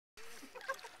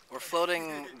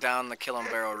floating down the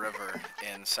Kilombero River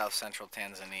in south-central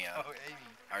Tanzania.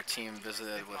 Our team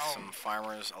visited with some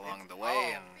farmers along the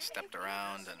way and stepped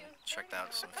around and checked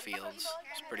out some fields.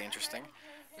 It's pretty interesting.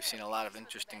 We've seen a lot of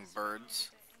interesting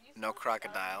birds. No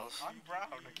crocodiles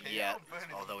yet,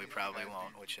 although we probably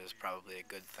won't, which is probably a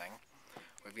good thing.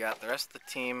 We've got the rest of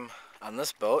the team on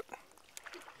this boat.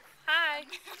 Hi.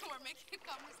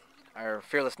 Our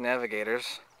fearless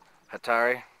navigators,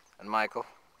 Hatari and Michael.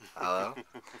 Hello.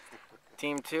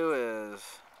 Team 2 is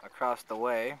across the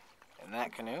way in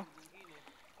that canoe,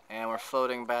 and we're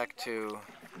floating back to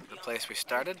the place we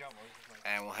started,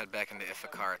 and we'll head back into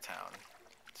Ifakara town.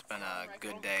 It's been a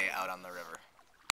good day out on the river.